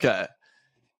Okay.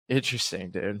 Interesting,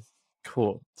 dude.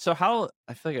 Cool. So I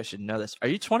feel like I should know this. Are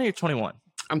you 20 or 21?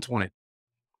 I'm 20.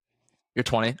 You're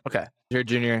 20? Okay. You're a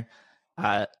junior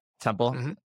at Temple.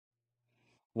 Mm-hmm.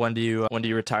 When do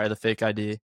you retire the fake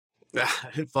ID?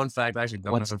 Fun fact, I actually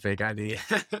don't have a fake ID.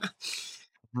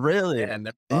 Really? Yeah,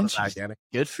 never thought about getting it.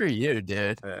 Good for you,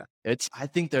 dude. Yeah. I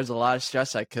think there's a lot of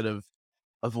stress I could have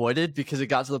avoided because it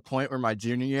got to the point where my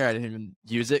junior year I didn't even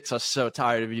use it because I was so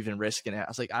tired of even risking it. I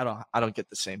was like, I don't get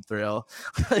the same thrill.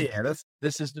 Yeah,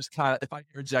 this is just kind of, if I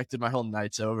get rejected, my whole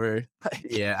night's over.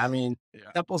 yeah. I mean,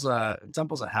 Temple's a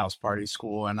house party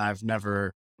school, and I've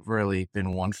never really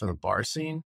been one for the bar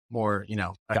scene. More,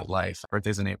 I got life.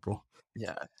 Birthday's in April.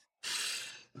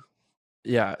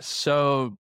 Yeah.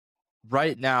 So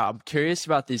right now, I'm curious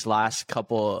about these last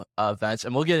couple events,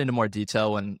 and we'll get into more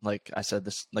detail when, like I said,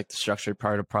 the structured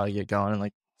part will probably get going in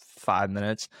like 5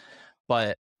 minutes.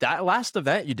 But that last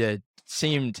event you did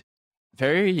seemed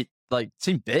big. Like,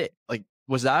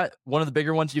 was that one of the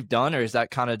bigger ones you've done, or is that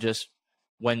kind of just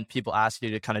when people ask you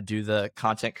to kind of do the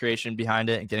content creation behind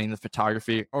it and getting the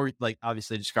photography, or like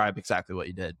obviously describe exactly what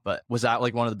you did, but was that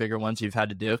like one of the bigger ones you've had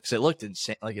to do? Because it looked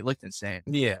insane.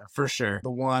 Yeah, for sure. The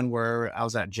one where I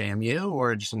was at JMU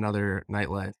or just another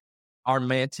nightlife?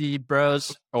 Armanti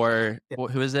Bros, or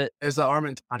who is it? It's the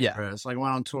Armantani Bros. Like,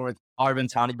 went on tour with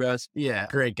Armantani Bros. Yeah,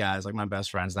 great guys, like my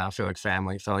best friends now. I feel like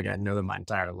family. I feel like I know them my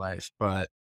entire life. But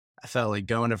I felt like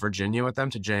going to Virginia with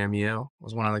them to JMU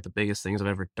was one of like the biggest things I've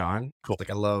ever done. Cool. Like,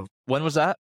 I love. When was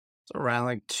that? It's around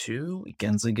like 2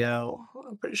 weekends ago.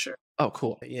 I'm pretty sure. Oh,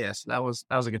 cool. But yeah, so that was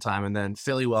a good time. And then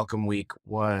Philly Welcome Week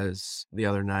was the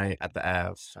other night at the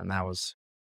Avs, and that was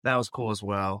cool as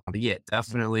well. But yeah,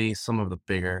 definitely some of the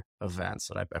bigger events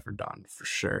that I've ever done for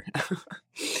sure.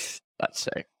 That's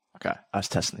sick. Okay. I was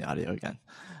testing the audio again.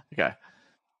 Okay.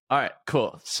 All right,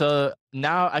 cool. So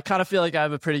now I kind of feel like I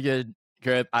have a pretty good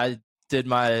grip. I did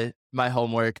my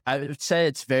homework. I would say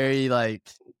it's very like,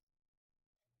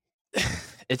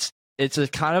 it's a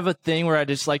kind of a thing where I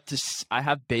just like I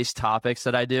have base topics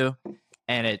that I do,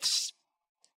 and it's,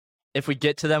 if we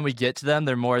get to them, we get to them.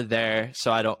 They're more there,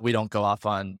 so we don't go off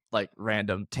on like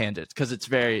random tangents because it's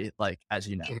very like, as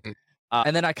you know.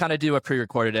 And then I kind of do a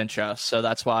pre-recorded intro, so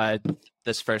that's why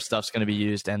this first stuff's going to be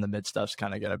used and the mid stuff's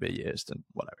kind of going to be used and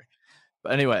whatever.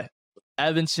 But anyway,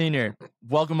 Evan Senior,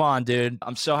 welcome on, dude.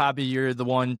 I'm so happy you're the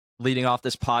one leading off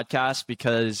this podcast,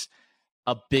 because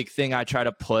a big thing I try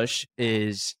to push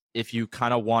is, if you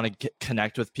kind of want to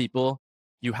connect with people,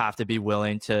 you have to be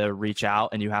willing to reach out,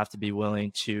 and you have to be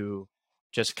willing to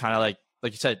just kind of like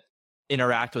you said,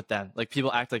 interact with them. Like,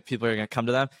 people act like people are going to come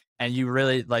to them, and you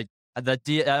really like, the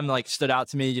DM like stood out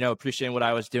to me, appreciating what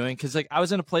I was doing. Cause like I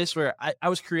was in a place where I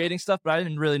was creating stuff, but I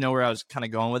didn't really know where I was kind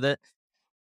of going with it.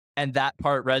 And that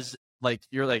part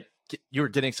you were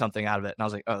getting something out of it. And I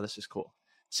was like, oh, this is cool.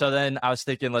 So then I was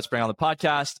thinking, let's bring on the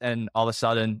podcast. And all of a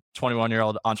sudden,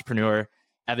 21-year-old entrepreneur,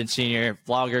 Evan Senior,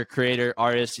 vlogger, creator,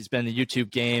 artist. He's been in the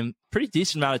YouTube game pretty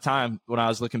decent amount of time. When I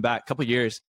was looking back, a couple of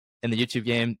years in the YouTube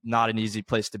game, not an easy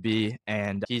place to be.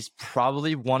 And he's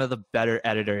probably one of the better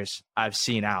editors I've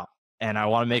seen out. And I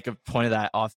want to make a point of that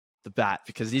off the bat,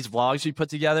 because these vlogs we put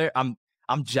together, I'm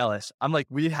jealous. I'm like,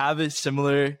 we have a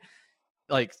similar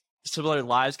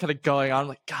lives kind of going on. I'm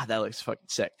like, God, that looks fucking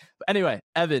sick. But anyway,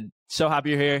 Evan, so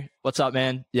happy you're here. What's up,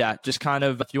 man? Yeah, just kind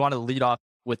of, if you want to lead off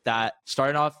with that,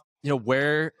 starting off,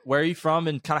 where are you from,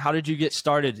 and kind of how did you get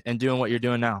started and doing what you're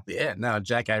doing now? Yeah, no,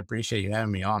 Jack, I appreciate you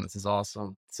having me on. This is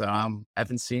awesome. So I'm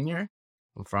Evan Senior.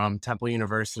 I'm from Temple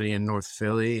University in North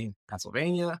Philly,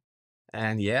 Pennsylvania.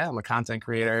 And yeah, I'm a content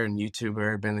creator and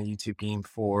YouTuber. Been in the YouTube game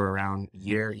for around a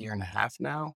year and a half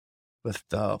now, with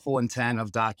the full intent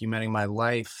of documenting my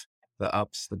life, the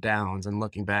ups, the downs, and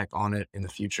looking back on it in the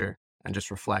future and just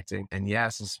reflecting. And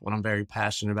yes, this is what I'm very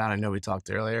passionate about. I know we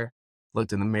talked earlier,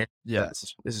 looked in the mirror. Yeah.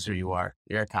 This is who you are.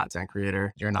 You're a content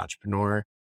creator. You're an entrepreneur.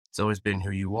 It's always been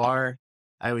who you are.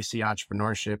 I always see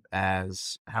entrepreneurship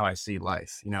as how I see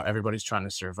life. Everybody's trying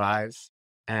to survive.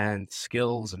 And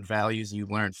skills and values you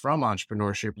learn from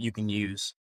entrepreneurship, you can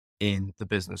use in the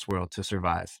business world to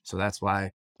survive. So that's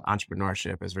why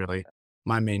entrepreneurship is really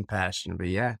my main passion. But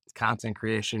yeah, content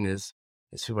creation is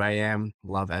who I am.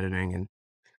 Love editing and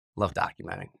love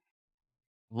documenting.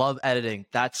 Love editing.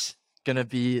 That's going to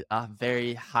be a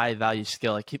very high value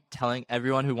skill. I keep telling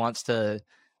everyone who wants to,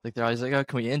 like, they're always like, oh,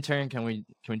 can we intern? Can we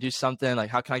do something? Like,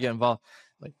 how can I get involved?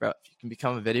 Like, bro, if you can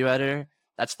become a video editor,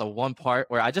 that's the one part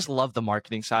where I just love the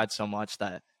marketing side so much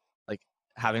that, like,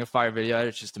 having a fire video editor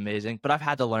is just amazing. But I've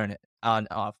had to learn it on and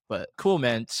off. But cool,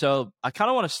 man. So I kind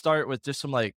of want to start with just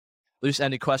some like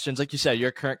loose-ended questions. Like you said, you're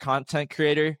a current content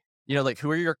creator. Like,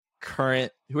 who are your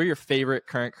who are your favorite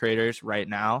current creators right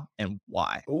now and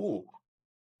why? Ooh.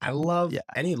 I love Yeah.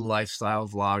 any lifestyle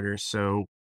vlogger. So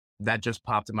that just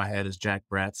popped in my head is Jack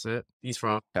Bratzett. He's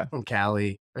Okay. from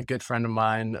Cali, a good friend of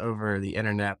mine over the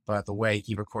internet, but the way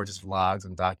he records his vlogs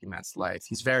and documents life,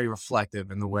 he's very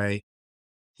reflective in the way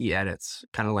he edits,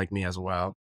 kind of like me as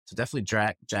well. So definitely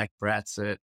Jack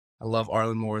Bratzett. I love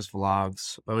Arlen Moore's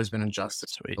vlogs. Always been a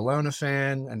Justice Sweet. Bologna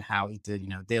fan and how he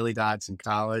did, daily dives in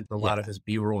college. A lot Yeah. of his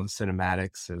B-roll and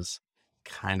cinematics is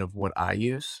kind of what I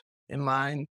use in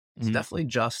mine. So Mhm. definitely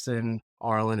Justin,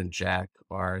 Arlen, and Jack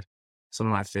are some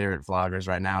of my favorite vloggers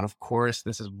right now. And of course,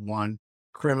 this is one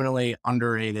criminally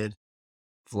underrated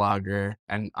vlogger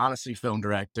and honestly film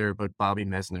director, but Bobby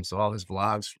Mesner. So all his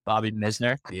vlogs, Bobby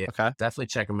Misner. yeah, Okay. definitely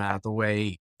check him out. The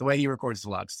way he records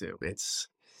vlogs too. It's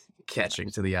catching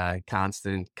to the eye.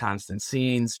 Constant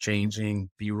scenes,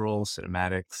 changing, B-roll,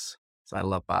 cinematics. So I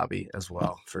love Bobby as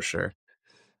well, for sure.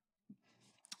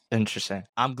 Interesting.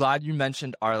 I'm glad you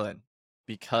mentioned Arlen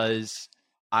because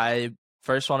I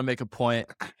first want to make a point.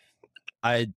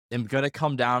 I am going to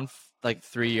come down like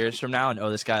 3 years from now and owe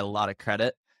this guy a lot of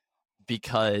credit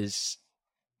because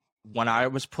when I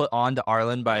was put on to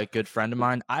Arlen by a good friend of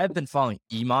mine, I have been following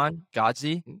Iman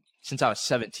Gadzhi since I was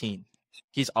 17.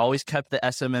 He's always kept the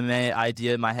SMMA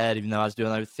idea in my head, even though I was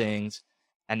doing other things.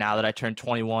 And now that I turned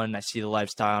 21 and I see the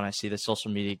lifestyle and I see the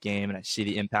social media game and I see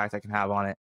the impact I can have on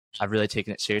it, I've really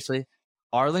taken it seriously.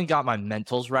 Arlen got my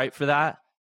mentals right for that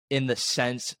in the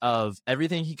sense of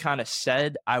everything he kind of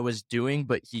said I was doing,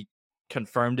 but he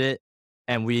confirmed it.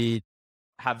 And we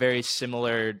have very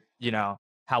similar,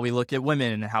 how we look at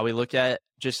women and how we look at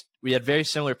we had very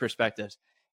similar perspectives.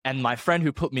 And my friend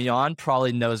who put me on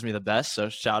probably knows me the best. So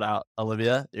shout out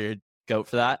Olivia, you're a goat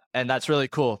for that. And that's really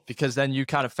cool because then you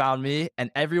kind of found me and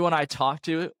everyone I talk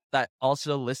to that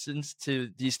also listens to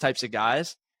these types of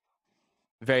guys,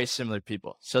 very similar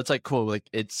people. So it's like cool. Like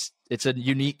it's a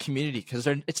unique community because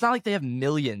it's not like they have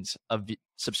millions of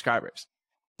subscribers.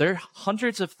 They're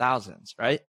hundreds of thousands,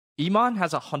 right? Iman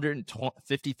has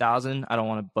 150,000. I don't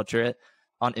want to butcher it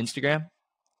on Instagram.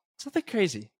 It's nothing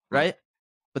crazy, right?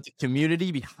 But the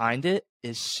community behind it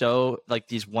is so like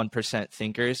these 1%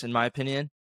 thinkers, in my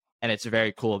opinion. And it's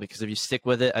very cool because if you stick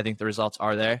with it, I think the results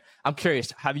are there. I'm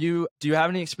curious, do you have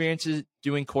any experiences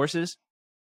doing courses?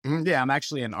 Yeah, I'm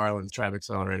actually in Arlen's Tribe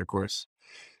Accelerator course.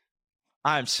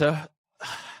 I'm so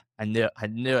I knew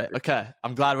it. Okay.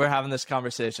 I'm glad we're having this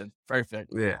conversation.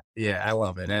 Perfect. Yeah, I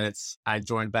love it. And I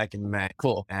joined back in May.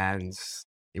 Cool. And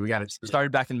we got it.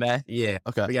 Started back in May. Yeah.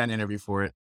 Okay. We got an interview for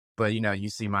it. But you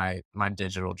see my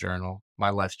digital journal.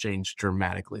 My life's changed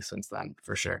dramatically since then,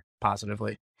 for sure.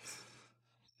 Positively.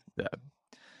 Yeah.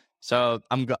 So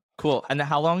cool. And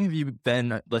how long have you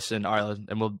been listening to Arlen?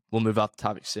 And we'll move off the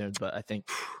topic soon. But I think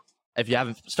if you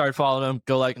haven't started following him,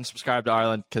 go like and subscribe to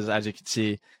Arlen because as you can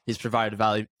see, he's provided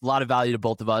a lot of value to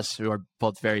both of us who are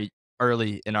both very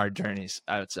early in our journeys,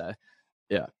 I would say.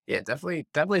 Yeah. Yeah,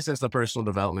 definitely since the personal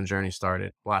development journey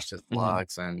started, watched his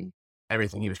vlogs and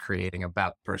everything he was creating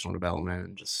about personal development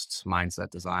and just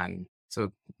mindset design.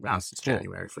 So around since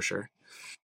January for sure.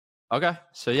 Okay.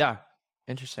 So yeah.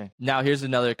 Interesting. Now here's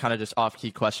another kind of just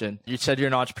off-key question. You said you're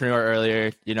an entrepreneur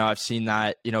earlier. I've seen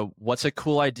that. What's a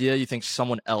cool idea you think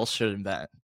someone else should invent?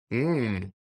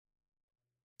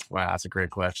 Wow, that's a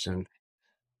great question.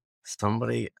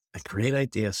 A great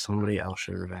idea somebody else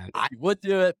should invent. I would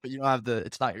do it, but you don't have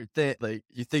it's not your thing. Like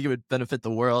you think it would benefit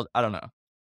the world. I don't know.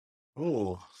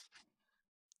 Oh,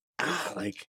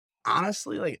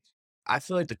 honestly, I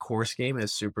feel like the course game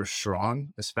is super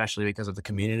strong, especially because of the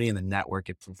community and the network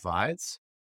it provides.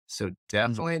 So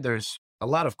definitely there's a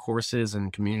lot of courses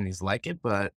and communities like it,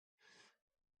 but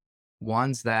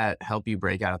ones that help you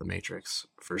break out of the matrix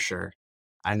for sure.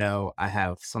 I know I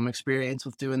have some experience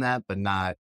with doing that, but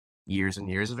not years and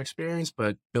years of experience,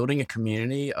 but building a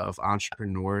community of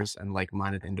entrepreneurs and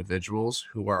like-minded individuals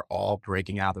who are all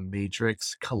breaking out of the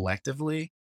matrix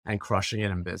collectively and crushing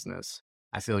it in business.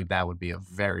 I feel like that would be a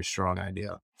very strong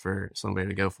idea for somebody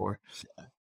to go for.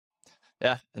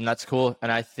 Yeah, and that's cool.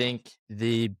 And I think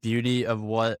the beauty of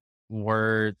what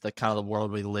the kind of the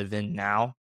world we live in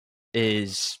now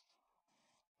is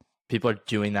people are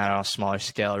doing that on a smaller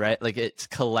scale, right? Like it's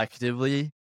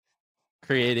collectively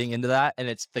creating into that, and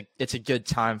it's a good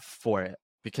time for it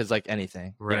because like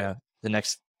anything, Right.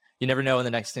 You never know when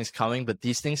the next thing's coming, but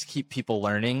these things keep people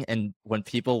learning, and when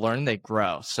people learn, they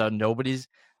grow. So nobody's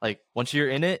like once you're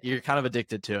in it, you're kind of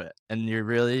addicted to it, and you're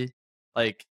really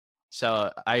like.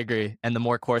 So I agree. And the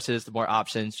more courses, the more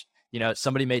options.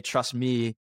 Somebody may trust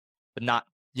me, but not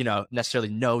necessarily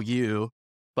know you,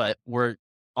 but we're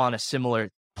on a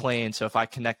similar plane. So if I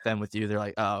connect them with you, they're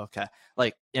like, oh, okay.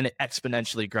 Like, and it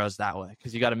exponentially grows that way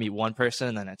because you got to meet one person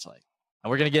and then it's like, and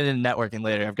we're going to get into networking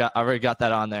later. I already got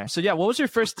that on there. So yeah, what was your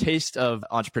first taste of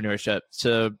entrepreneurship?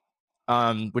 So,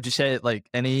 would you say like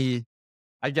any,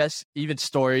 I guess, even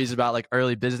stories about like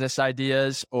early business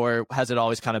ideas, or has it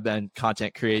always kind of been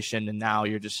content creation and now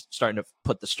you're just starting to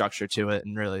put the structure to it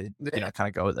and really, kind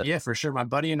of go with it? Yeah, for sure. My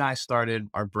buddy and I started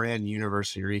our brand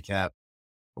University Recap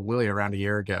really around a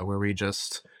year ago, where we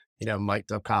just,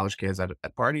 mic'd up college kids at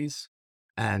parties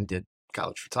and did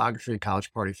college photography,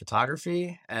 college party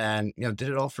photography, and, did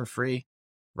it all for free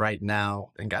right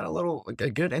now and got a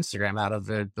good Instagram out of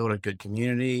it, built a good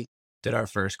community, did our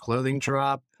first clothing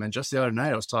drop. And just the other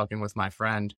night, I was talking with my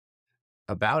friend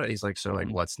about it. He's like, so like,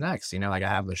 Mhm. what's next? Like I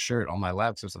have the shirt on my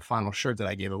lap. So it's the final shirt that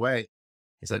I gave away.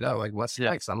 He's like, oh, like what's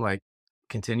Yeah. next? I'm like,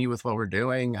 continue with what we're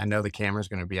doing. I know the camera's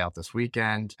going to be out this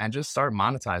weekend and just start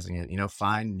monetizing it,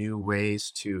 find new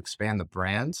ways to expand the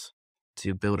brand,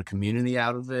 to build a community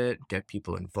out of it, get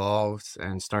people involved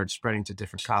and start spreading to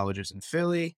different colleges in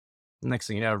Philly. Next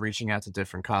thing you know, reaching out to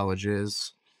different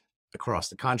colleges across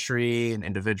the country and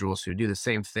individuals who do the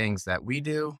same things that we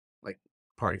do, like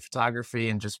party photography,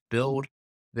 and just build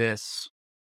this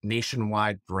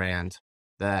nationwide brand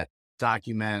that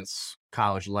documents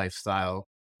college lifestyle,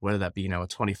 whether that be, a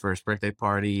 21st birthday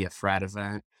party, a frat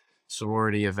event,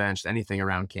 sorority event, anything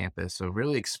around campus. So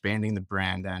really expanding the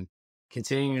brand and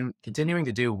continuing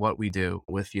to do what we do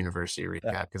with University Yeah.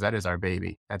 Recap, because that is our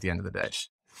baby at the end of the day.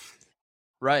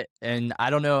 Right. And I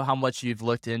don't know how much you've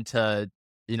looked into,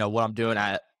 what I'm doing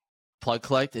at Plug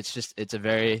Collect. It's a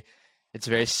very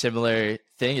similar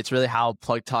thing. It's really how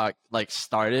Plug Talk like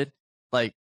started.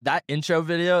 Like that intro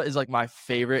video is like my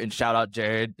favorite, and shout out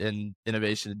Jared in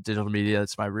Innovation and Digital Media.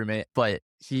 It's my roommate, but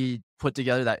he put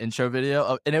together that intro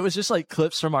video and it was just like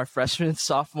clips from our freshman and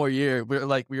sophomore year. We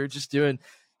were just doing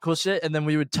cool shit. And then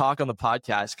we would talk on the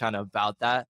podcast kind of about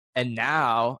that. And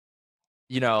now,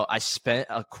 I spent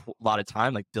a lot of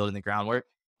time like building the groundwork,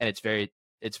 and it's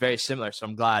very similar. So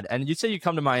I'm glad. And you say you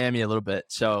come to Miami a little bit,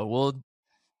 so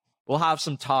we'll have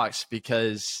some talks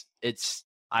because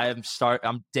I'm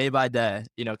day by day,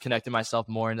 connecting myself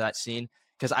more into that scene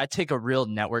because I take a real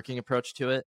networking approach to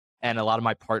it. And a lot of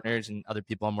my partners and other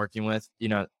people I'm working with,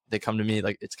 they come to me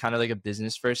like it's kind of like a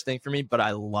business first thing for me, but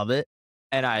I love it.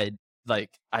 And I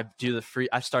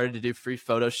started to do free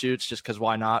photo shoots just because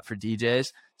why not for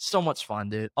DJs. So much fun,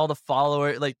 dude. All the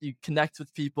followers, like you connect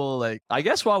with people. Like I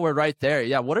guess while we're right there,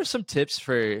 yeah. What are some tips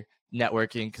for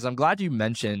networking? Because I'm glad you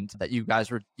mentioned that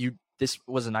this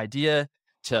was an idea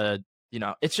to,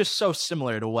 it's just so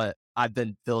similar to what I've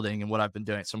been building and what I've been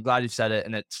doing. So I'm glad you said it,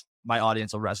 and my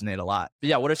audience will resonate a lot. But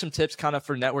yeah, what are some tips kind of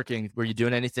for networking? Were you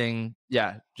doing anything?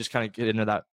 Yeah, just kind of get into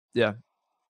that. Yeah.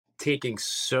 Taking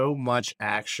so much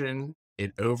action,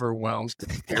 it overwhelms the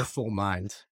fearful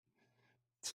mind.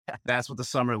 That's what the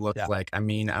summer looked Yeah. like. I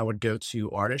mean, I would go to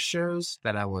artist shows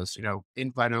that I was,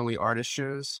 invite only artist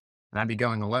shows, and I'd be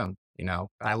going alone.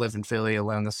 I live in Philly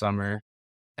alone this summer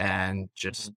and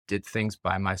just Mhm. did things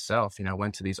by myself,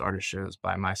 went to these artist shows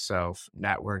by myself,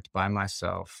 networked by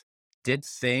myself, did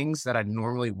things that I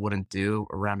normally wouldn't do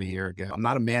around a year ago. I'm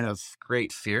not a man of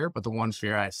great fear, but the one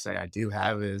fear I say I do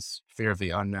have is fear of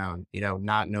the unknown,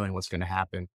 not knowing what's going to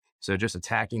happen. So just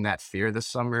attacking that fear this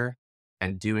summer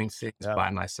and doing things Yeah.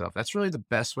 by myself. That's really the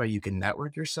best way you can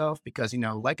network yourself because,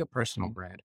 like a personal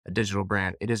brand, a digital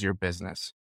brand, it is your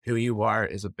business. Who you are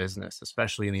is a business,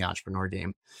 especially in the entrepreneur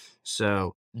game.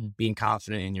 So Mhm. being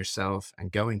confident in yourself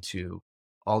and going to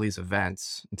all these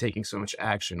events and taking so much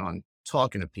action on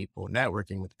talking to people,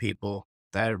 networking with people,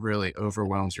 that really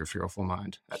overwhelms your fearful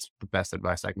mind. That's the best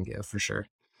advice I can give for sure.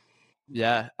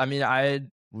 Yeah. I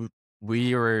mean,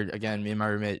 we were, again, me and my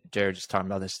roommate Jared just talking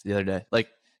about this the other day.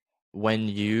 Like when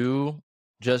you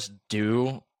just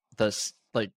do this,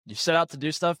 like you set out to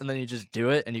do stuff and then you just do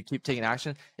it and you keep taking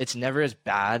action, it's never as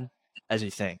bad as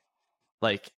you think.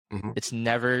 Like Hmm. it's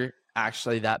never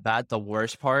actually that bad. The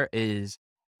worst part is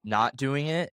not doing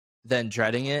it, then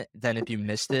dreading it, then if you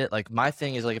missed it. Like my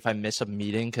thing is like if I miss a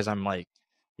meeting because I'm like,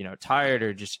 tired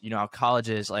or just, how college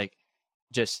is like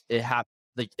just it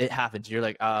happens. You're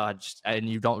like, and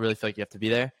you don't really feel like you have to be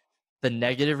there. The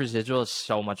negative residual is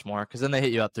so much more because then they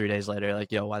hit you up 3 days later,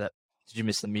 like, yo, did you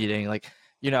miss the meeting? Like,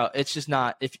 it's just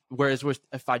not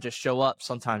if I just show up,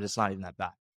 sometimes it's not even that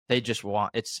bad. They just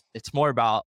want it's more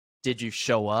about did you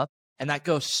show up? And that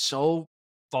goes so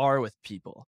far with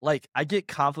people. Like I get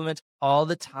compliments all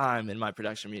the time in my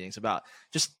production meetings about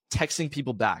just texting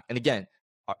people back. And again,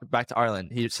 back to Arlen,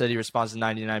 he said he responds to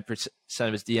 99%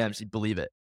 of his DMs. He'd believe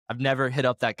it. I've never hit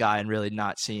up that guy and really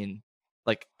not seen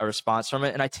like a response from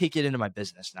it, and I take it into my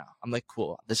business now. I'm like,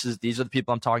 cool, these are the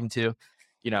people I'm talking to.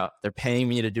 They're paying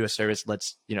me to do a service.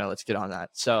 Let's get on that.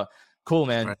 So cool,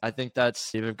 man. Right. I think you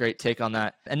have a great take on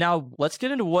that. And now let's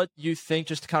get into what you think,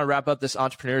 just to kind of wrap up this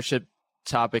entrepreneurship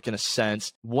topic in a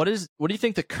sense. What do you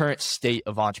think the current state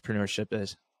of entrepreneurship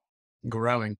is?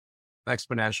 Growing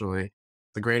exponentially.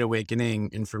 The Great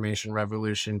Awakening, information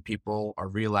revolution, people are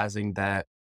realizing that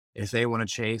if they want to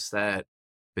chase that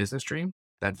business dream,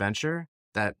 that venture,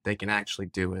 that they can actually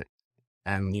do it.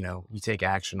 And, you take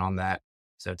action on that.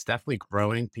 So it's definitely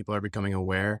growing. People are becoming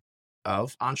aware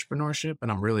of entrepreneurship.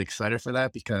 And I'm really excited for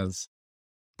that because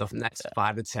the next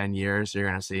 5 to 10 years, you're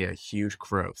going to see a huge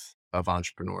growth of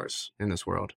entrepreneurs in this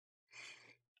world.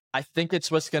 I think it's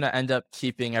what's going to end up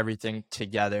keeping everything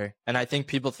together. And I think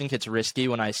people think it's risky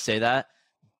when I say that,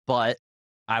 but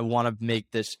I want to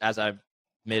make this, as I've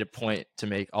made a point to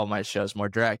make all my shows more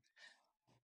direct.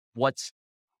 What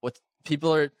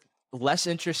people are less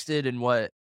interested in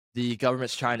what the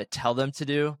government's trying to tell them to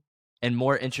do and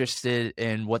more interested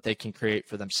in what they can create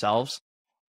for themselves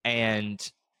and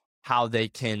how they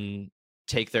can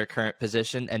take their current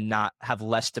position and not have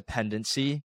less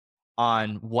dependency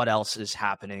on what else is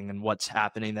happening and what's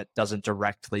happening that doesn't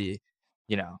directly,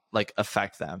 like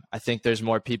affect them. I think there's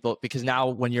more people, because now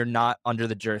when you're not under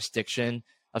the jurisdiction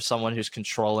of someone who's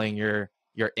controlling your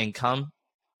income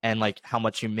and like how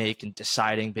much you make and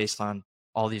deciding based on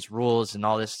all these rules and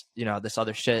all this, this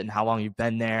other shit and how long you've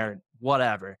been there,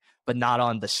 whatever, but not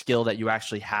on the skill that you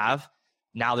actually have.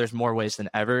 Now there's more ways than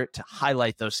ever to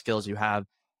highlight those skills you have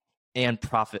and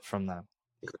profit from them.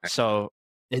 So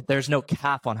there's no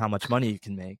cap on how much money you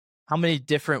can make. How many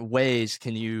different ways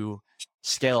can you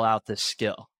scale out this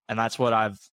skill? And that's what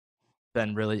I've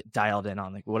been really dialed in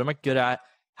on. Like, what am I good at?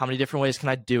 How many different ways can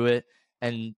I do it?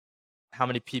 And how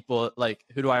many people, like,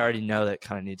 who do I already know that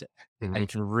kind of needs it? Mm-hmm. And you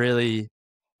can really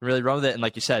run with it. And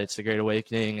like you said, it's the Great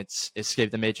Awakening. It's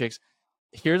Escape the Matrix.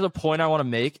 Here's a point I want to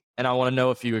make, and I want to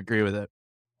know if you agree with it.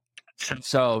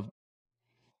 So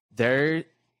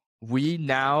we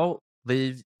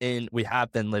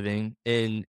have been living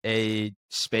in a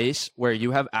space where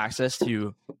you have access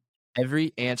to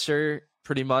every answer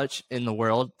pretty much in the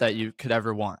world that you could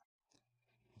ever want.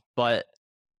 But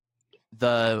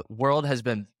the world has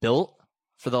been built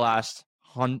for the last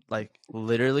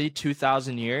literally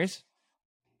 2,000 years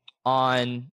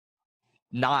on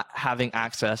not having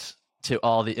access to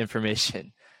all the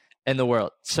information in the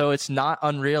world. So it's not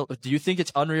unreal. Do you think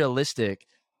it's unrealistic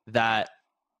that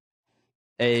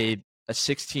a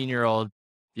 16-year-old,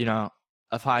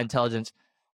 of high intelligence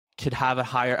could have a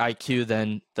higher IQ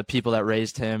than the people that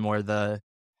raised him or the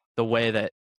way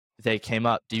that they came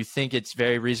up? Do you think it's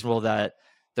very reasonable that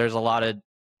there's a lot of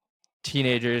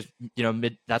teenagers,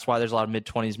 that's why there's a lot of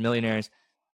mid-20s millionaires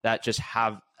that just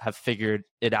have figured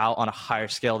it out on a higher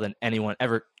scale than anyone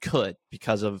ever could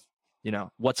because of,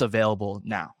 what's available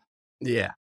now?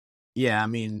 Yeah. Yeah. I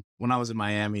mean, when I was in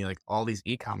Miami, like all these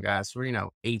ecom guys were,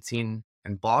 18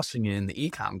 and bossing in the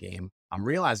ecom game. I'm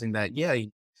realizing that,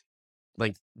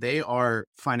 like they are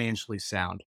financially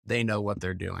sound. They know what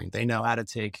they're doing. They know how to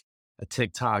take a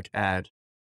TikTok ad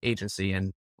agency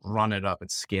and run it up and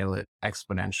scale it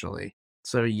exponentially.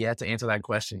 So yeah, to answer that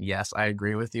question, yes, I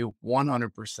agree with you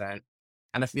 100%.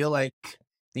 And I feel like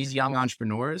these young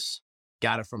entrepreneurs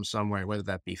got it from somewhere, whether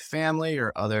that be family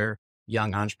or other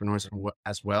young entrepreneurs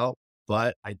as well.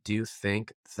 But I do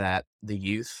think that the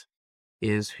youth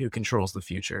is who controls the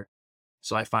future.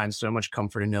 So I find so much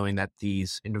comfort in knowing that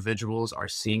these individuals are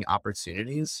seeing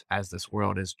opportunities as this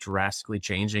world is drastically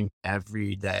changing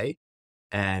every day.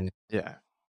 And,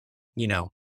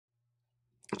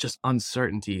 just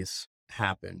uncertainties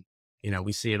happen.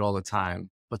 We see it all the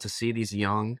time, but to see these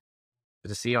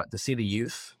to see the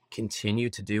youth continue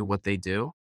to do what they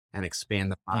do and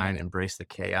expand the mind, embrace the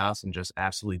chaos, and just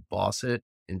absolutely boss it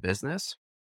in business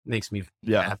makes me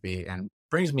happy and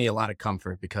brings me a lot of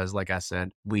comfort because, like I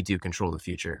said, we do control the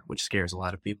future, which scares a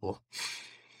lot of people.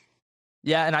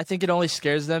 Yeah, and I think it only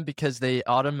scares them because they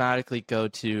automatically go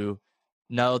to,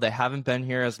 no, they haven't been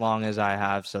here as long as I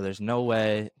have, so there's no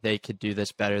way they could do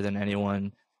this better than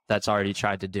anyone that's already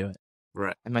tried to do it.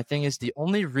 Right. And my thing is, the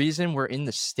only reason we're in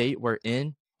the state we're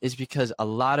in is because a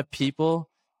lot of people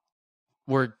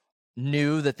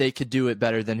knew that they could do it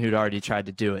better than who'd already tried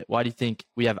to do it. Why do you think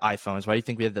we have iPhones? Why do you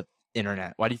think we have the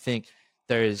internet? Why do you think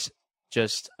there's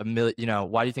just a million,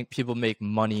 why do you think people make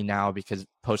money now because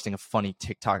posting a funny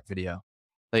TikTok video?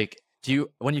 Like,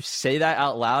 when you say that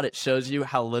out loud, it shows you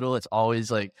how little it's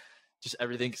always like, just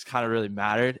everything's kind of really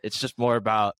mattered. It's just more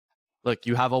about, look,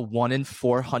 you have a 1 in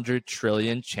 400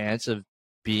 trillion chance of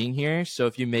being here. So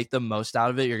if you make the most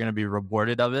out of it, you're going to be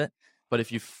rewarded of it. But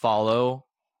if you follow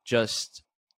just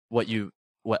what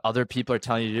other people are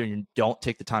telling you to do, and you don't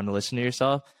take the time to listen to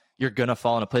yourself, you're gonna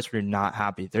fall in a place where you're not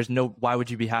happy. Why would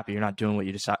you be happy? You're not doing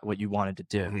what you wanted to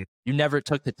do. Mhm. You never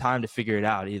took the time to figure it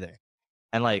out either.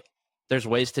 And like, there's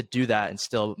ways to do that and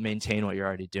still maintain what you're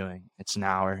already doing. It's an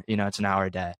hour, it's an hour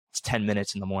a day. It's 10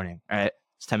 minutes in the morning, right?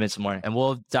 It's 10 minutes in the morning. And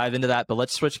we'll dive into that, but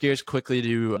let's switch gears quickly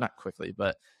not quickly,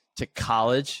 but to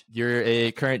college. You're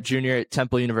a current junior at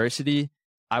Temple University.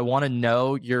 I want to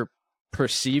know your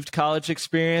perceived college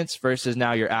experience versus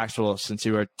now your actual, since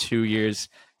you are 2 years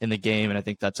in the game. And I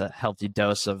think that's a healthy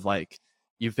dose of like,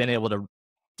 you've been able to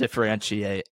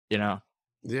differentiate, Yeah.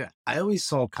 I always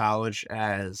saw college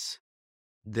as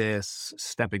this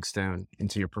stepping stone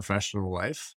into your professional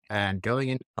life. And going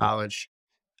into college,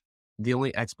 the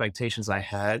only expectations I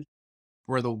had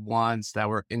were the ones that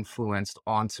were influenced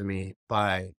onto me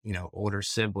by, older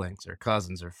siblings or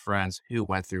cousins or friends who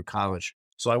went through college.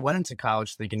 So I went into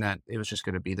college thinking that it was just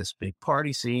going to be this big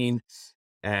party scene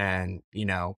and,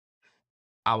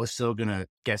 I was still going to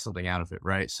get something out of it.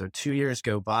 Right. So 2 years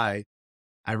go by.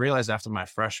 I realized after my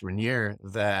freshman year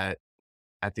that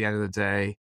at the end of the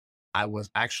day, I was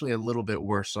actually a little bit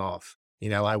worse off.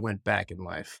 I went back in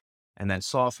life. And then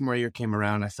sophomore year came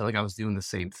around. I felt like I was doing the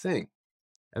same thing.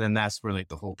 And then that's where like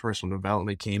the whole personal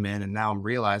development came in. And now I'm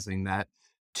realizing that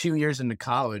 2 years into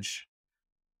college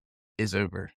is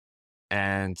over.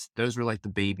 And those were like the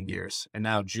baby years. And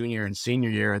now junior and senior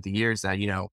year are the years that,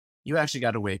 you actually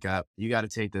got to wake up. You got to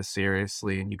take this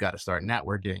seriously and you got to start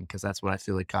networking, because that's what I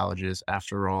feel like college is,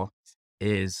 after all,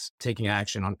 is taking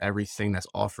action on everything that's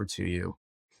offered to you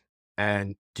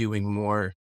and doing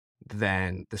more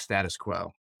than the status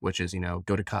quo, which is,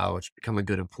 go to college, become a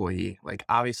good employee. Like,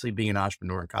 obviously being an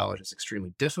entrepreneur in college is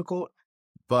extremely difficult,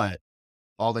 but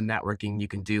all the networking you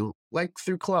can do, like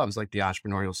through clubs like the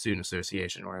Entrepreneurial Student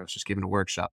Association, where I was just giving a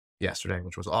workshop yesterday,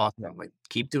 which was awesome. Like,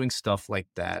 keep doing stuff like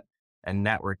that and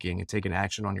networking and taking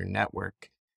action on your network.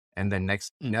 And then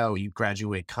next, you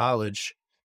graduate college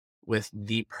with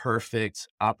the perfect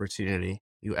opportunity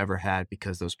you ever had,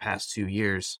 because those past 2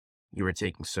 years, you were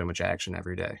taking so much action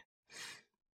every day.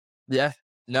 Yeah,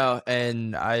 no.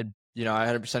 And I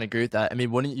 100% agree with that. I mean,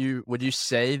 would you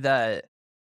say that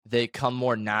they come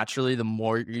more naturally the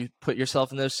more you put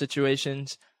yourself in those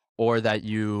situations, or that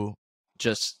you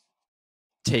just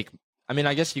I mean,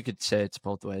 I guess you could say it's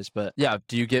both ways, but yeah,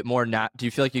 do you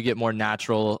feel like you get more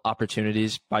natural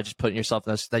opportunities by just putting yourself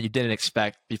in those that you didn't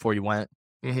expect before you went?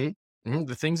 The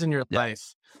things in your Yeah.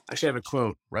 life. I actually have a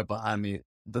quote right behind me.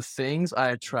 The things I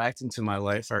attract into my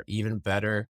life are even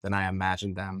better than I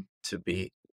imagined them to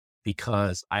be,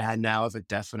 because I now have a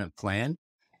definite plan.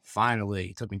 Finally,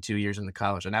 it took me 2 years into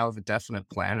college. I now have a definite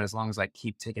plan. And as long as I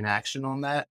keep taking action on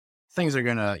that, things are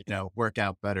going to, work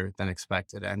out better than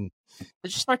expected. And It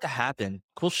just start to happen.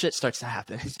 Cool shit starts to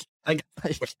happen. like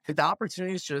the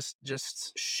opportunities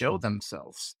just show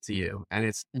themselves to you,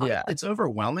 and Yeah. it's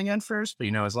overwhelming at first,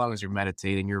 but as long as you're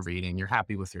meditating, you're reading, you're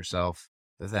happy with yourself,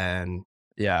 then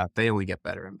Yeah. they only get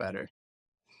better and better.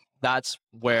 That's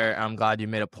where I'm glad you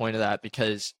made a point of that,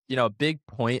 because, a big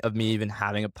point of me even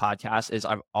having a podcast is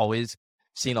I've always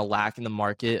seen a lack in the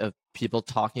market of people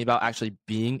talking about actually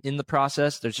being in the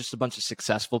process. There's just a bunch of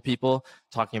successful people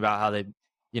talking about how they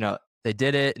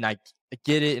did it, and I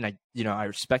get it. And I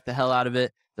respect the hell out of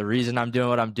it. The reason I'm doing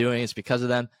what I'm doing is because of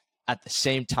them. At the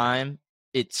same time,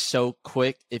 it's so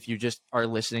quick if you just are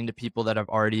listening to people that have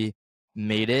already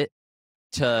made it,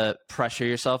 to pressure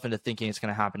yourself into thinking it's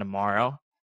going to happen tomorrow.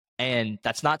 And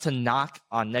that's not to knock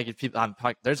on negative people.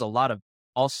 There's a lot of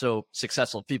also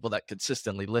successful people that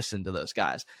consistently listen to those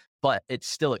guys, but it's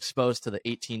still exposed to the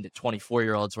 18 to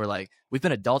 24-year-olds where like, we've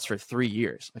been adults for 3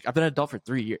 years. Like, I've been an adult for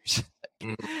 3 years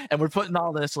and we're putting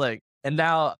all this and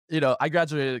now, I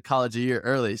graduated college a year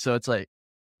early. So it's like,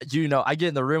 I get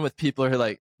in the room with people who are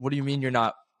like, what do you mean you're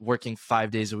not working 5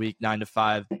 days a week, 9 to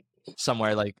 5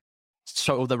 somewhere, like,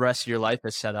 so the rest of your life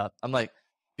is set up? I'm like,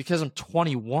 because I'm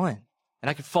 21. And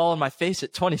I could fall on my face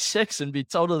at 26 and be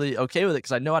totally okay with it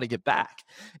because I know how to get back.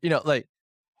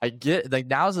 I get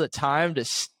now's the time to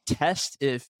test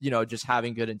if, just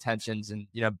having good intentions and,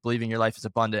 believing your life is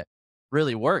abundant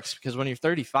really works. Because when you're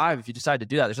 35, if you decide to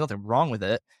do that, there's nothing wrong with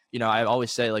it. I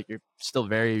always say like, you're still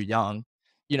very young,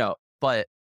 but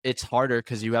it's harder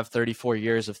because you have 34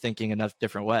 years of thinking in a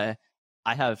different way.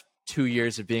 I have 2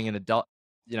 years of being an adult,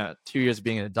 2 years of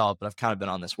being an adult, but I've kind of been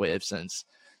on this wave since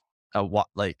a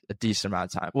decent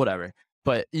amount of time, whatever.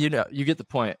 But you get the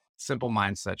point. Simple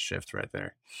mindset shift right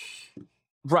there.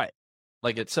 Right.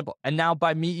 Like, it's simple. And now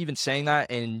by me even saying that,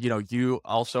 and you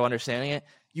also understanding it,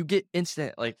 you get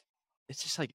instant, like, it's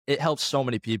just like, it helps so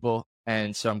many people.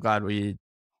 And so I'm glad we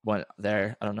went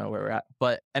there. I don't know where we're at.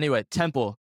 But anyway,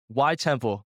 Temple. Why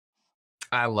Temple?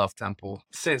 I love Temple.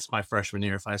 Since my freshman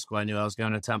year of high school, I knew I was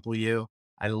going to Temple U.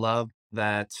 I love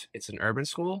that it's an urban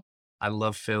school. I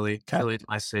love Philly. Okay. Philly's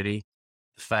my city.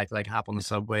 The fact that I can hop on the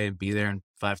subway and be there in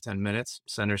 5-10 minutes,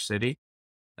 Center City.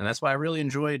 And that's why I really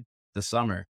enjoyed the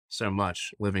summer so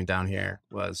much living down here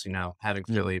was, having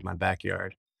Philly in my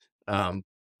backyard.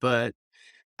 But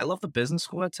I love the business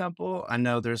school at Temple. I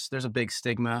know there's a big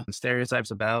stigma and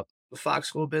stereotypes about the Fox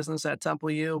School business at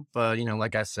Temple U, but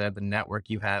like I said, the network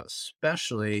you have,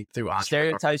 especially through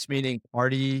entrepreneur, Stereotypes meaning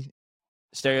party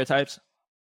stereotypes?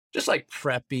 just like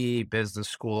preppy business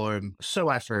school, or so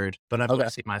I've heard. But I've Okay.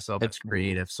 always seen myself as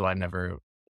creative, so I never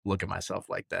look at myself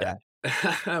like Yeah.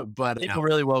 that. But People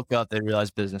really woke up. They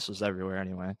realized business was everywhere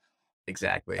anyway.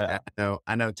 exactly. Yeah.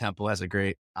 I know Temple has a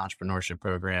great entrepreneurship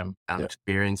program. I'm Yeah.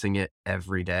 experiencing it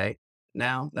every day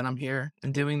now that I'm here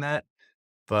and doing that.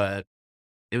 But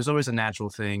it was always a natural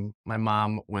thing. My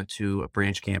mom went to a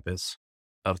branch campus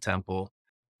of Temple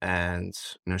and,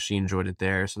 she enjoyed it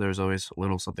there. So there was always a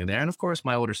little something there. And of course,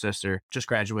 my older sister just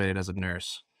graduated as a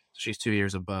nurse. She's 2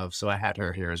 years above. So I had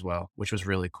her here as well, which was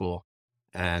really cool.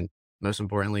 And most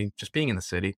importantly, just being in the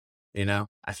city,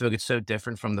 I feel like it's so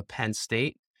different from the Penn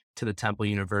State to the Temple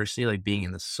University, like being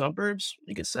in the suburbs,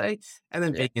 you could say, and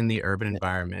then Yeah. being in the urban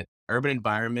environment. Urban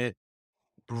environment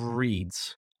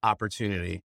breeds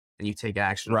opportunity and you take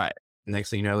action. Right. Next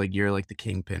thing you know, like you're like the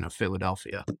kingpin of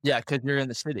Philadelphia. Yeah, because you're in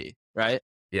the city, right?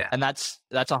 Yeah. And that's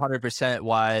 100%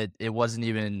 why it wasn't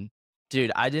even,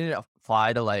 dude, I didn't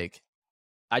apply to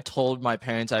I told my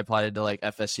parents I applied to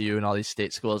FSU and all these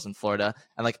state schools in Florida,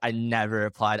 and I never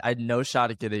applied. I had no shot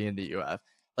at getting into UF.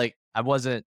 I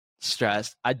wasn't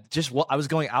stressed. I was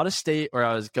going out of state or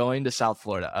I was going to South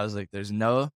Florida. I was like, there's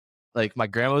no, my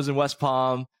grandma was in West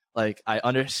Palm. I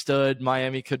understood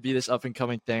Miami could be this up and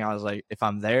coming thing. I was like, if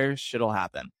I'm there, shit'll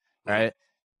happen. Right.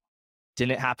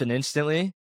 Didn't happen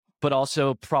instantly, but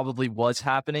also probably was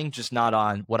happening, just not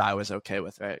on what I was okay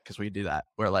with, right? Because we do that.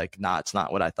 We're like, nah, it's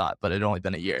not what I thought, but it only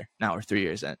been a year. Now we're 3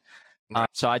 years in.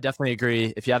 So I definitely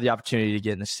agree. If you have the opportunity to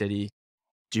get in the city,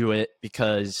 do it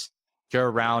because you're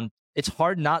around. It's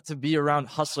hard not to be around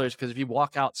hustlers because if you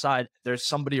walk outside, there's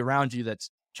somebody around you that's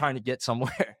trying to get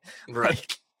somewhere.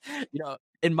 Right.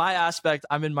 In my aspect,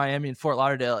 I'm in Miami and Fort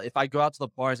Lauderdale. If I go out to the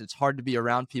bars, it's hard to be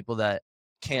around people that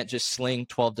can't just sling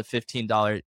 $12 to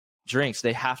 $15 drinks.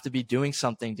 They have to be doing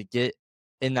something to get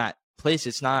in that place.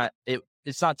 It's not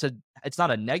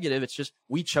a negative. It's just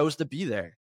we chose to be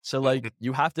there. So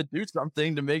you have to do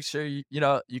something to make sure you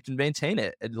can maintain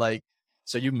it. And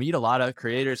so you meet a lot of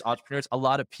creators, entrepreneurs, a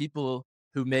lot of people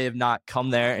who may have not come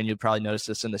there, and you'll probably notice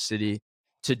this in the city,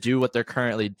 to do what they're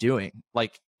currently doing.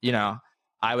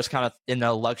 I was kind of in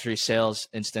a luxury sales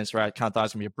instance where I kind of thought I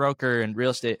was gonna be a broker in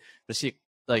real estate, but see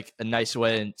a nice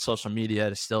way in social media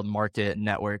to still market,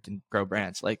 network, and grow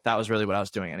brands. That was really what I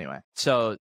was doing anyway.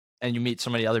 So, and you meet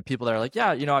so many other people that are like,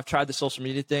 yeah, I've tried the social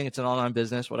media thing. It's an online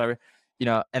business, whatever,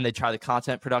 and they try the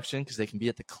content production because they can be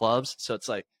at the clubs. So it's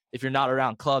if you're not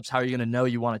around clubs, how are you going to know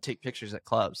you want to take pictures at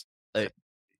clubs?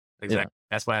 Exactly.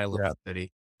 That's why I love the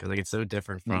city because it's so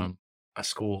different from a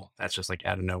school that's just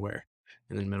out of nowhere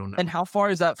in the middle of nowhere. And how far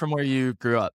is that from where you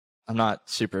grew up? I'm not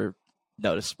super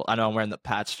noticeable. I know I'm wearing the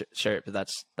Pats shirt, but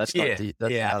that's yeah. deep.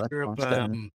 I grew up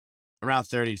around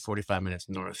 30 to 45 minutes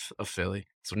north of Philly.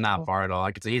 So not far at all.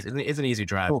 It's an easy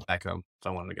drive back home if I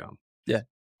wanted to go. Yeah.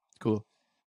 Cool.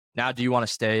 Now, do you want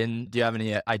to stay in? Do you have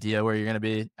any idea where you're going to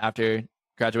be after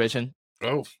graduation?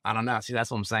 Oh, I don't know. See,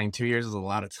 that's what I'm saying. 2 years is a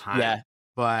lot of time. Yeah.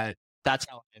 But that's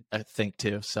how I think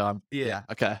too. So I'm,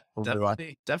 okay.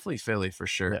 Definitely Philly for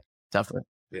sure. Yeah, definitely.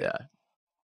 Yeah.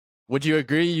 Would you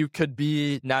agree you could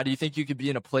be, now do you think you could be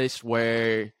in a place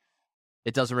where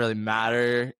it doesn't really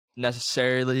matter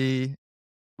necessarily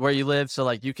where you live? So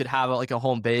you could have a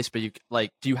home base, but you do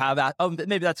you have that? Oh,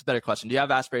 maybe that's a better question. Do you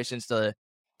have aspirations to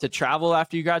travel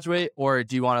after you graduate, or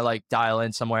do you want to dial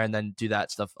in somewhere and then do that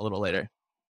stuff a little later?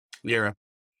 Europe.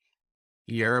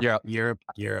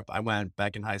 I went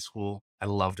back in high school. I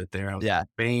loved it there. I was in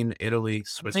Spain, Italy,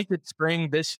 Swiss.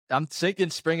 I'm thinking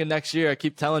spring of next year. I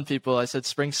keep telling people, I said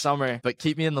spring, summer, but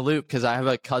keep me in the loop because I have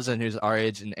a cousin who's our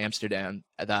age in Amsterdam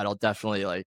that'll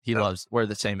definitely he loves, we're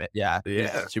the same. Yeah.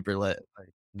 Super lit.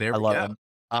 There we I love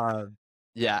go. him.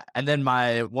 Yeah. And then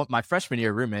my freshman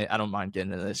year roommate, I don't mind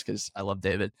getting into this because I love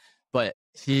David, but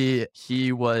he's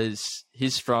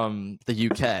from the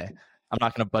UK. I'm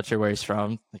not going to butcher where he's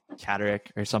from,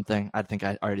 Catterick or something. I think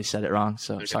I already said it wrong.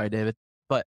 So sorry, David.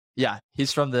 But yeah,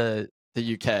 he's from the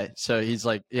UK. So he's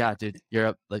like, yeah, dude,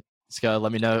 Europe, let's go.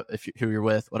 Let me know who you're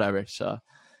with, whatever. So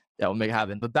yeah, we'll make it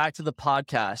happen. But back to the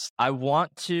podcast. I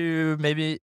want to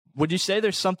maybe Would you say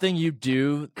there's something you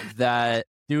do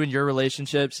in your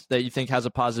relationships that you think has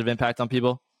a positive impact on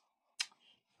people?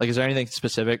 Like, is there anything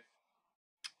specific?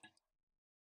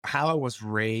 How I was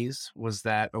raised was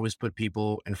that always put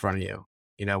people in front of you.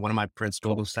 One of my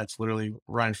principles that's literally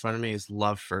right in front of me is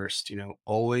love first.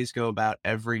 Always go about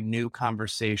every new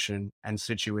conversation and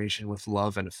situation with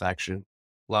love and affection.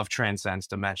 Love transcends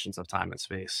dimensions of time and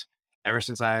space. Ever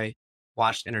since I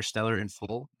watched Interstellar in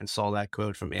full and saw that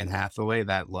quote from Anne Hathaway,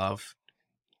 that love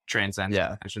transcends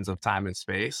Yeah. dimensions of time and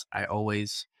space, I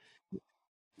always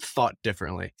thought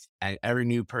differently. And every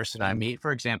new person I meet,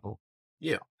 for example,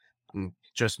 you, I'm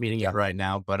just meeting you right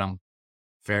now, but I'm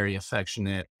very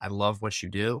affectionate. I love what you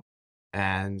do.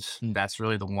 And Mm. that's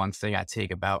really the one thing I take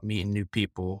about meeting new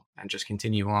people and just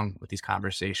continue on with these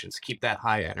conversations. Keep that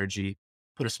high energy,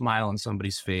 put a smile on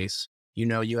somebody's face.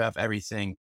 You have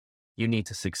everything you need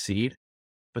to succeed,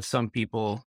 but some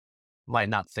people might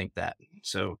not think that.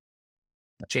 So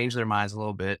change their minds a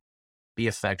little bit, be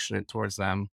affectionate towards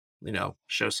them,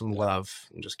 show some love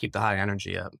and just keep the high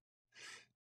energy up.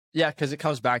 Yeah, because it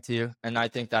comes back to you, and I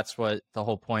think that's what the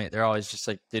whole point. They're always just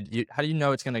like, how do you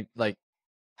know it's gonna like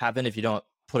happen if you don't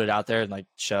put it out there and like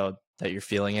show that you're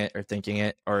feeling it or thinking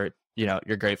it, or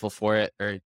you're grateful for it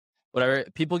or whatever.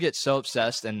 People get so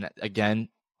obsessed, and again,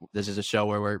 this is a show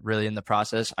where we're really in the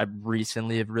process. I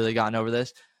recently have really gotten over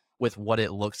this with what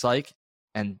it looks like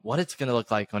and what it's gonna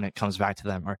look like when it comes back to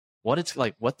them, or what it's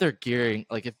like, what they're gearing.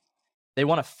 Like if they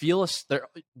want to feel us,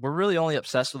 we're really only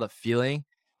obsessed with a feeling,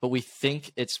 but we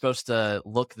think it's supposed to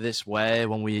look this way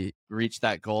when we reach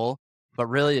that goal. But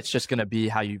really, it's just going to be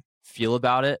how you feel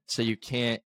about it. So you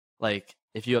can't, like,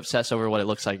 if you obsess over what it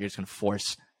looks like, you're just going to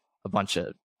force a bunch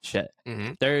of shit.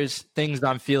 Mm-hmm. There's things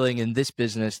I'm feeling in this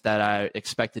business that I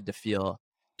expected to feel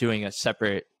doing a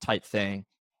separate type thing.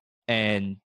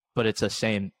 But it's the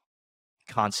same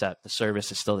concept. The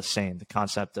service is still the same. The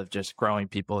concept of just growing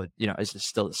people, is just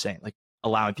still the same. Like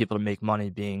allowing people to make money,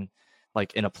 being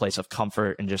like in a place of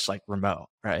comfort and just like remote,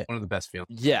 right? One of the best feelings.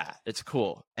 Yeah, it's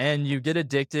cool. And you get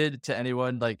addicted to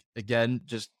anyone, like again,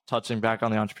 just touching back on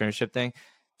the entrepreneurship thing,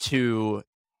 to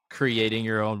creating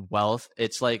your own wealth.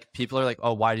 It's like people are like,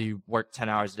 oh, why do you work 10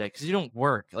 hours a day? Because you don't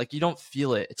work. Like you don't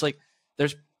feel it. It's like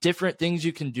there's different things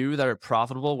you can do that are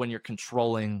profitable when you're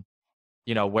controlling,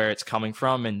 where it's coming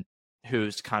from and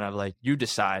who's kind of like, you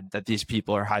decide that these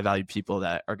people are high value people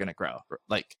that are going to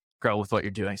grow with what you're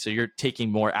doing. So you're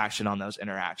taking more action on those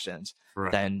interactions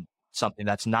than something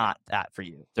that's not that for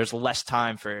you. There's less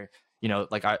time for,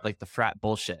 like the frat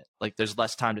bullshit. Like there's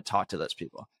less time to talk to those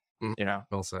people,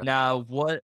 Well said. Now,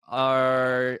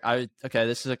 okay,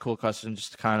 this is a cool question.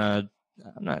 Just to kind of,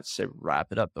 I'm not say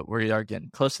wrap it up, but we are getting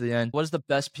close to the end. What is the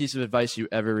best piece of advice you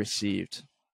ever received?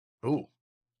 Ooh.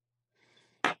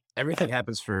 Everything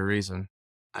happens for a reason,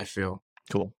 I feel.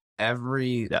 Cool.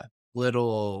 Every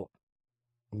little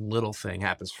thing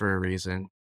happens for a reason,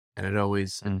 and it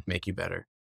always make you better.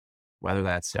 Whether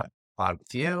that's plotting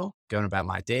with you, going about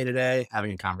my day-to-day,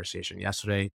 having a conversation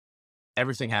yesterday,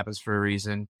 everything happens for a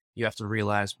reason. You have to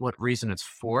realize what reason it's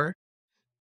for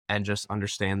and just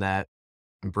understand that,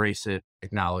 embrace it,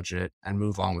 acknowledge it, and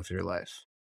move on with your life.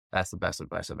 That's the best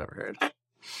advice I've ever heard.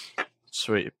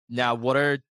 Sweet. Now, what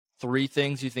are 3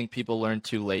 things you think people learn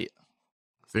too late?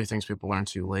 3 things people learn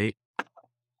too late.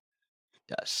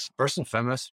 Yes. First and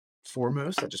foremost,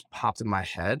 that just popped in my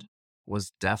head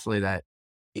was definitely that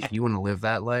if you want to live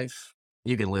that life,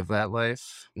 you can live that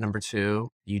life. Number 2,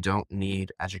 you don't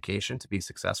need education to be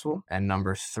successful. And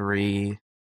number 3,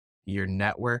 your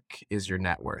network is your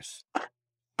net worth.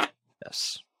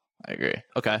 Yes, I agree.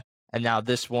 Okay. And now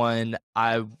this one,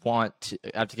 I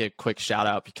have to get a quick shout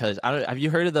out because have you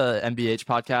heard of the MBH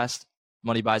podcast,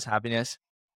 Money Buys Happiness?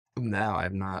 No, I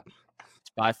have not.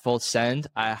 It's by Full Send.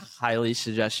 I highly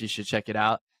suggest you should check it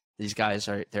out. These guys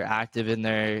they're active in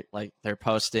there, like they're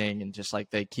posting and just like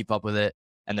they keep up with it.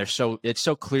 And it's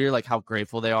so clear like how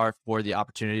grateful they are for the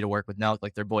opportunity to work with Nelk.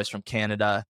 Like they're boys from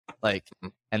Canada,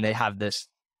 and they have this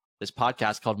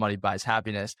podcast called Money Buys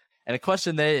Happiness. And a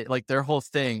question their whole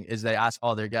thing is they ask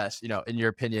all their guests, in your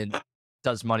opinion,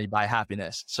 does money buy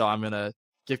happiness? So I'm going to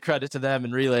give credit to them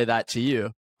and relay that to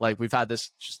you. Like we've had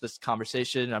this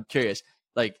conversation and I'm curious,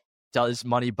 like, does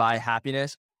money buy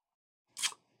happiness?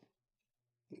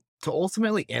 To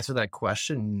ultimately answer that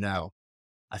question, no.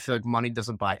 I feel like money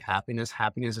doesn't buy happiness.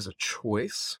 Happiness is a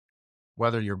choice.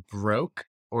 Whether you're broke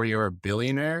or you're a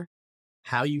billionaire,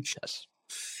 how you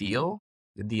feel,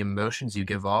 the emotions you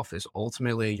give off is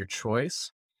ultimately your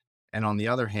choice. And on the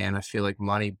other hand, I feel like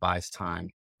money buys time,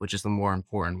 which is the more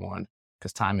important one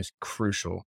because time is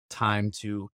crucial. Time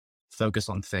to focus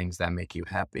on things that make you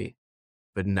happy.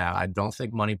 But no, I don't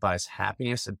think money buys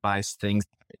happiness. It buys things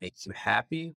that make you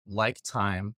happy, like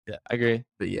time. Yeah, I agree.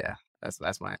 But yeah,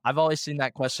 that's my. I've always seen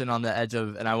that question on the edge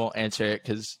of, and I won't answer it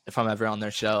because if I'm ever on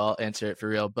their show, I'll answer it for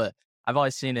real. But I've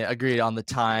always seen it agreed on the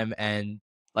time and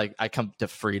like I come to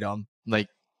freedom. Like,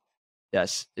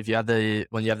 yes, if you have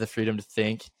when you have the freedom to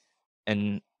think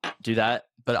and do that,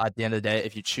 but at the end of the day,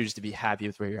 if you choose to be happy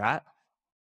with where you're at,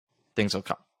 things will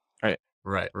come.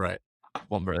 Right.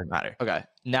 Won't really matter. Okay.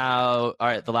 Now, all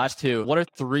right, the last two. What are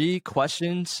 3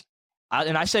 questions?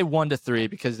 And I say 1 to 3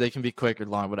 because they can be quick or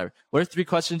long, whatever. What are 3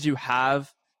 questions you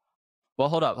have? Well,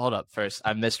 hold up. First,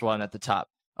 I missed one at the top.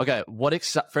 Okay.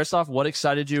 First off, what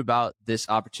excited you about this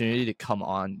opportunity to come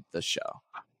on the show?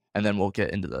 And then we'll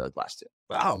get into the last 2.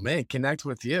 Oh man, connect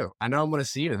with you. I know I'm going to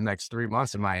see you in the next 3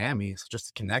 months in Miami. So just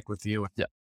to connect with you, Yeah.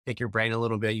 Pick your brain a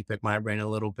little bit. You pick my brain a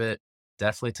little bit.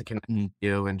 Definitely to connect with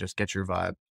you and just get your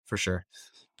vibe for sure.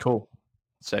 Cool.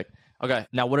 Sick. Okay.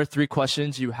 Now, what are 3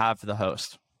 questions you have for the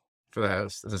host? For the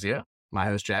host, this is you, my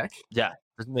host Jack. Yeah,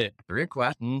 this is me. 3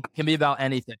 questions. Can be about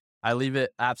anything. I leave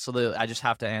it absolutely. I just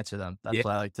have to answer them. That's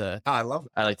what I like to. Oh, I love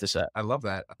it. I like to say. I love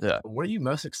that. Yeah. What are you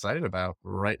most excited about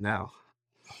right now?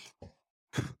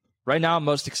 Right now, I'm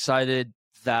most excited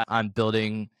that I'm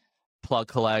building Plug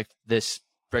Collect.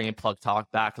 Bringing Plug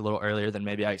Talk back a little earlier than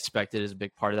maybe I expected is a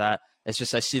big part of that. It's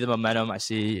just I see the momentum. I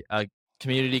see a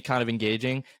community kind of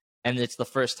engaging, and it's the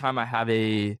first time I have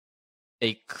a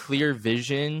clear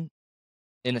vision,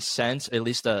 in a sense, at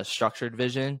least a structured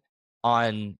vision,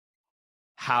 on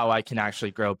how I can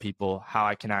actually grow people, how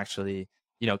I can actually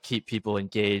keep people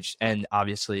engaged, and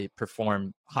obviously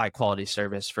perform high quality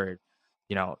service for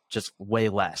just way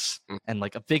less. And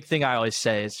like a big thing I always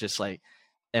say is just like,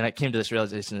 and I came to this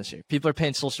realization this year, people are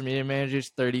paying social media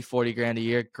managers 30, 40 grand a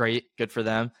year. Great. Good for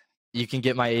them. You can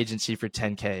get my agency for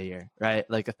 10K a year, right?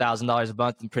 Like $1,000 a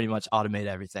month and pretty much automate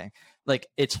everything. Like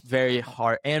it's very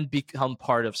hard and become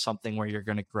part of something where you're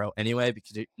going to grow anyway,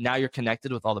 because now you're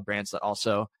connected with all the brands that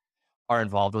also are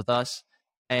involved with us.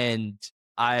 And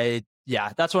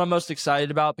that's what I'm most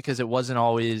excited about, because it wasn't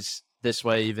always this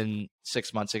way even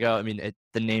 6 months ago. I mean,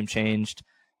 the name changed,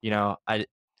 the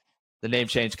name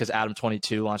changed because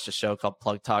Adam22 launched a show called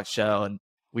Plug Talk Show, and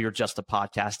we were just a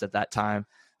podcast at that time.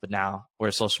 But now we're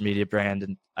a social media brand,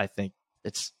 and I think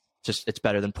it's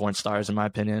better than porn stars, in my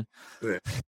opinion.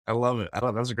 I love it.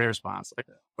 That was a great response. Like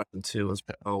question 2 was,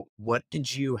 what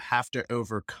did you have to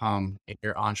overcome in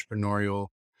your entrepreneurial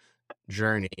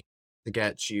journey to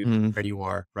get you where you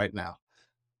are right now?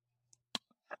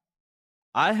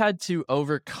 I had to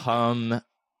overcome.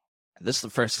 This is the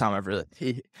first time I've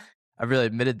really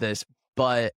admitted this,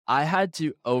 but I had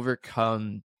to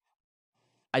overcome.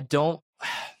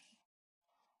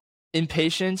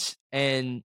 Impatience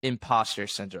and imposter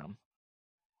syndrome.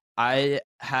 I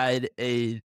had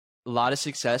a lot of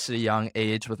success at a young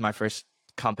age with my first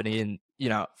company, and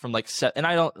from like and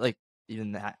I don't like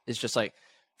even that. It's just like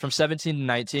from 17 to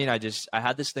 19, I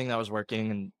had this thing that was working,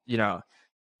 and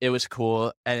it was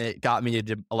cool, and it got me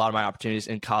into a lot of my opportunities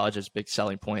in college. As a big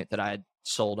selling point that I had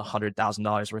sold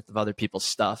 $100,000 worth of other people's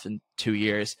stuff in 2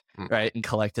 years, right, and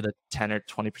collected a 10 or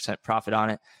 20% profit on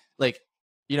it. Like,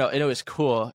 and it was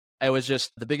cool. It was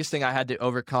just the biggest thing I had to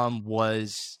overcome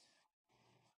was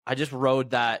I just rode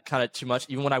that kind of too much.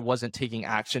 Even when I wasn't taking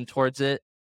action towards it,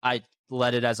 I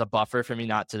let it as a buffer for me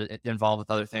not to involve with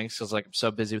other things. Cause like I'm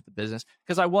so busy with the business,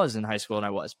 because I was in high school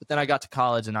but then I got to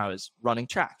college and I was running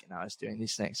track and I was doing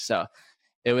these things. So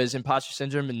it was imposter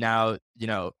syndrome. And now,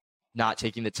 not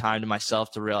taking the time to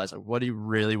myself to realize, like, what do you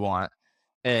really want?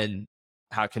 And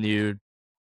how can you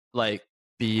like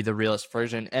be the realest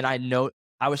version? And I know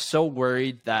I was so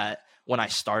worried that when I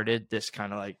started this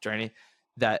kind of like journey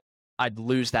that I'd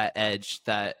lose that edge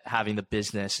that having the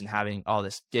business and having all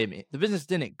this gave me. The business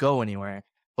didn't go anywhere,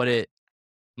 but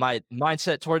my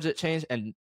mindset towards it changed,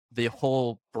 and the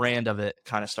whole brand of it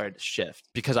kind of started to shift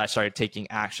because I started taking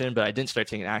action. But I didn't start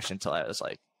taking action until I was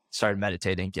like started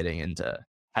meditating, getting into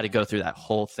how to go through that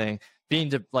whole thing, being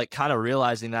to like kind of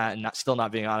realizing that and still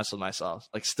not being honest with myself,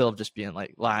 like still just being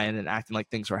like lying and acting like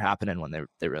things were happening when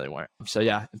they really weren't. So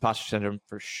yeah, imposter syndrome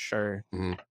for sure.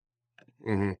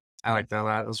 I like that a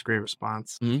lot. That was a great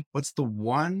response. What's the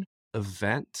one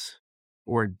event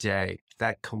or day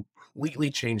that completely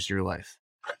changed your life?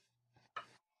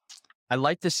 I'd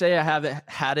like to say I haven't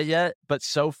had it yet, but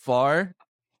so far,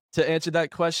 to answer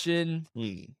that question,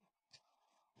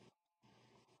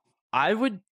 I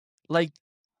would like.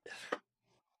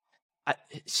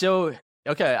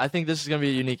 Okay, I think this is gonna be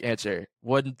a unique answer.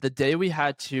 When the day we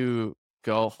had to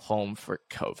go home for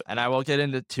COVID, and I won't get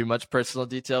into too much personal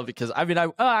detail because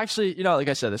actually, like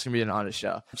I said, this is gonna be an honest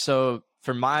show. So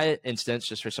for my instance,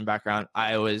 just for some background,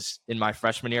 I was in my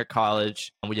freshman year of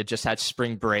college and we had just had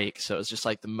spring break. So it was just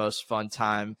like the most fun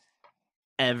time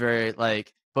ever.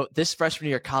 Like, but this freshman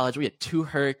year of college, we had 2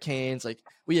 hurricanes. Like,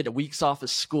 we had weeks off of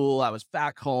school. I was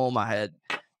back home. I had,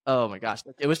 oh my gosh,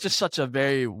 like, it was just such a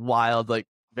very wild, like,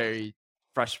 very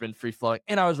freshman free flowing.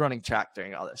 And I was running track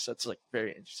during all this. So it's like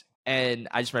very interesting. And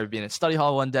I just remember being in study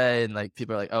hall one day and like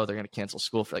people are like, oh, they're going to cancel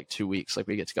school for like 2 weeks. Like,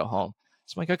 we get to go home.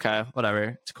 So I'm like, okay,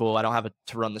 whatever. It's cool. I don't have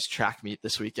to run this track meet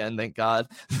this weekend. Thank God.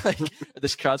 Like,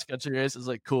 this cross country race is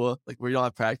like cool. Like, we don't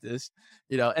have practice,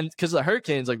 and because of the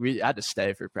hurricanes, like, we had to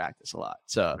stay for practice a lot.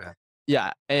 So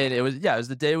yeah. And it was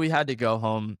the day we had to go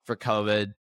home for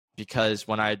COVID, because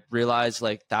when I realized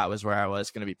like that was where I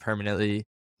was going to be permanently,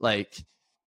 like,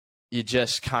 you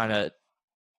just kind of,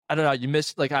 I don't know,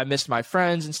 I missed my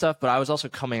friends and stuff, but I was also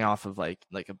coming off of like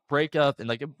a breakup and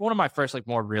like one of my first like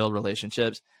more real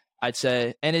relationships, I'd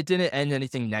say. And it didn't end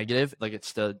anything negative. Like, it's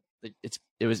still like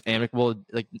it was amicable.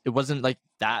 Like, it wasn't like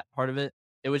that part of it.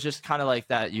 It was just kind of like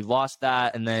that you lost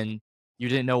that and then you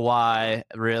didn't know why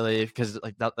really, because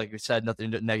like that, like you said,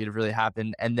 nothing negative really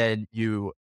happened. And then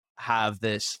you have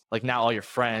this, like, now all your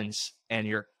friends and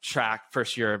your track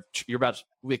first year, we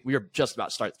were just about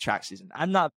to start the track season.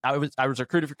 I was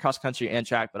recruited for cross country and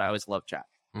track, but I always loved track.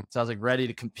 So I was like ready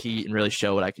to compete and really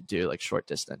show what I could do, like short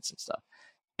distance and stuff.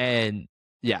 And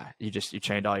yeah, you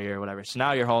trained all year or whatever. So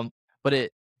now you're home.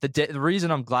 But the reason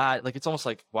I'm glad, like, it's almost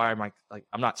like, why am I, like,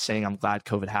 I'm not saying I'm glad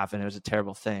COVID happened. It was a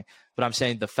terrible thing, but I'm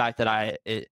saying the fact that I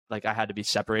had to be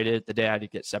separated the day I had to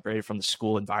get separated from the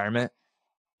school environment.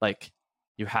 Like,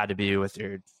 you had to be with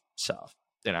yourself,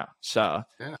 So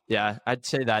yeah, I'd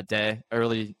say that day,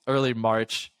 early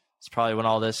March, is probably when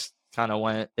all this kind of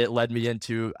went. It led me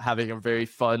into having a very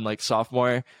fun like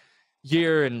sophomore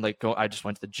year, and like I just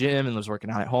went to the gym and was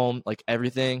working out at home, like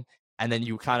everything. And then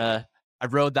I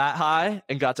rode that high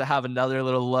and got to have another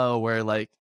little low where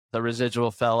like the residual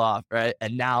fell off, right?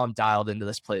 And now I'm dialed into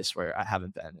this place where I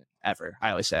haven't been ever.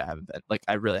 I always say I haven't been, like,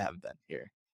 I really haven't been here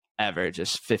ever,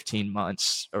 just 15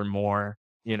 months or more,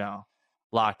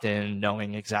 locked in,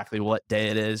 knowing exactly what day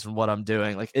it is and what I'm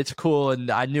doing. Like, it's cool. And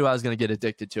I knew I was going to get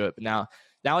addicted to it, but now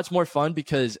it's more fun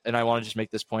because, and I want to just make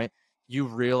this point, you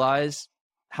realize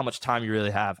how much time you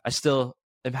really have. I still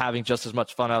am having just as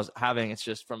much fun I was having. It's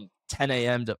just from 10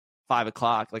 a.m. to 5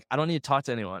 o'clock. Like, I don't need to talk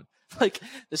to anyone. Like,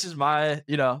 this is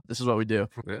this is what we do.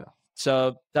 Yeah.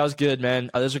 So that was good, man.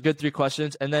 Those are good 3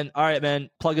 questions. And then, all right, man,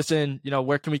 plug us in.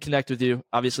 Where can we connect with you?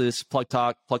 Obviously, this is Plug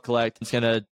Talk, Plug Collect.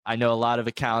 I know a lot of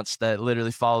accounts that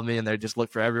literally follow me and they just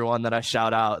look for everyone that I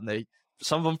shout out, and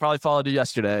some of them probably followed you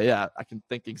yesterday. Yeah, I can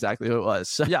think exactly who it was.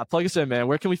 So yeah, plug us in, man.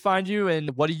 Where can we find you, and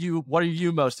what are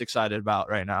you most excited about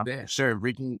right now? Yeah, sure.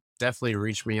 We can definitely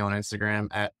reach me on Instagram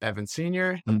at Evan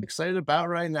Senior. I'm excited about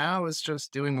right now is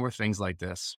just doing more things like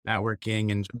this,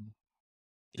 networking and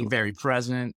being very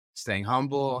present, staying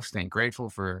humble, staying grateful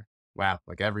for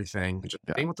like everything, just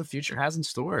seeing what the future has in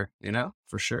store,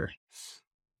 for sure.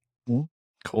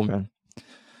 Cool, man.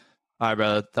 All right,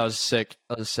 brother. That was sick.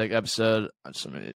 That was a sick episode.